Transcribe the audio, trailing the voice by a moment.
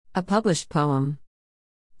A published poem.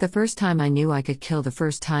 The first time I knew I could kill, the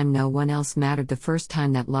first time no one else mattered, the first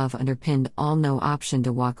time that love underpinned all, no option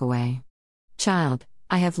to walk away. Child,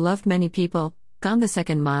 I have loved many people, gone the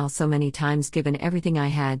second mile so many times, given everything I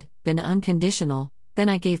had, been unconditional, then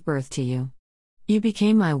I gave birth to you. You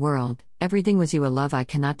became my world, everything was you, a love I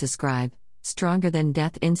cannot describe, stronger than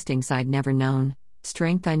death, instincts I'd never known,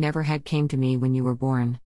 strength I never had came to me when you were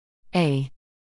born. A